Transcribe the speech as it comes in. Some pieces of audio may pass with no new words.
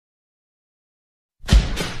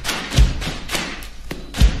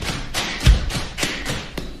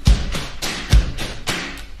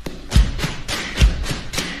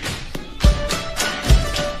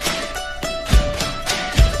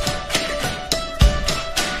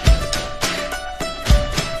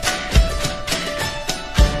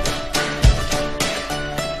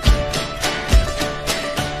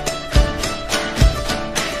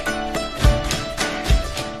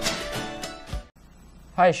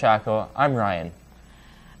Hi Shako, I'm Ryan.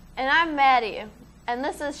 And I'm Maddie, and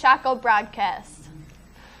this is Shako Broadcast.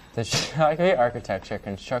 The Shakopee Architecture,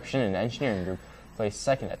 Construction, and Engineering Group placed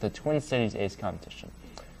second at the Twin Cities ACE competition.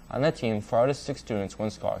 On the team, 4 out of 6 students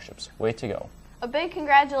won scholarships. Way to go. A big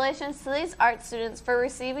congratulations to these art students for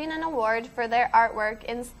receiving an award for their artwork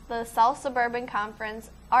in the South Suburban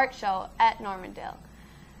Conference Art Show at Normandale.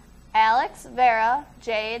 Alex, Vera,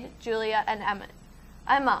 Jade, Julia, and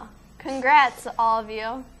Emma, congrats to all of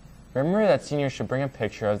you. Remember that seniors should bring a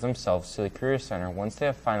picture of themselves to the Career Center once they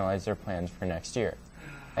have finalized their plans for next year.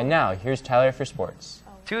 And now, here's Tyler for sports.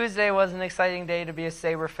 Tuesday was an exciting day to be a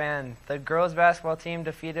Saber fan. The girls basketball team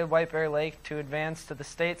defeated White Bear Lake to advance to the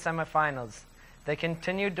state semifinals. They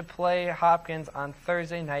continued to play Hopkins on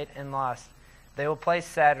Thursday night and lost. They will play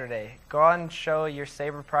Saturday. Go out and show your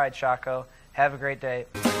Saber pride, Shako. Have a great day.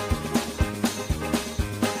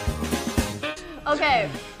 Okay,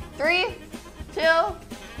 3, 2,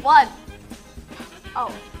 1.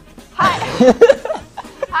 Oh, hi.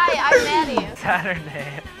 Hi, I'm Maddie.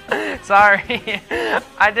 Saturday. Sorry.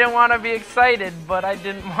 I didn't want to be excited, but I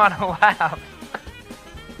didn't want to laugh.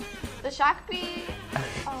 The Shakopee.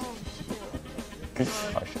 Oh, shoot. Good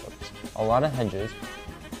push-ups. A lot of hedges.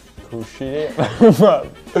 Kushide.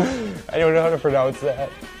 I don't know how to pronounce that.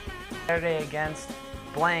 Saturday against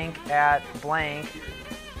blank at blank.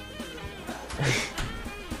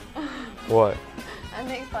 What? I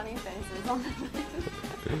make funny faces all the time.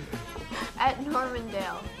 At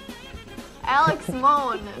Normandale. Alex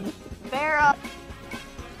Moan. Vera.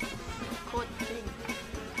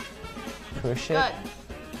 Kushide?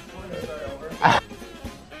 Good.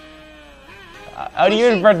 How do you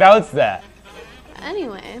even pronounce that?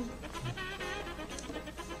 Anyway.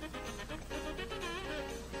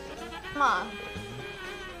 Emma.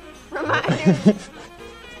 Remind you.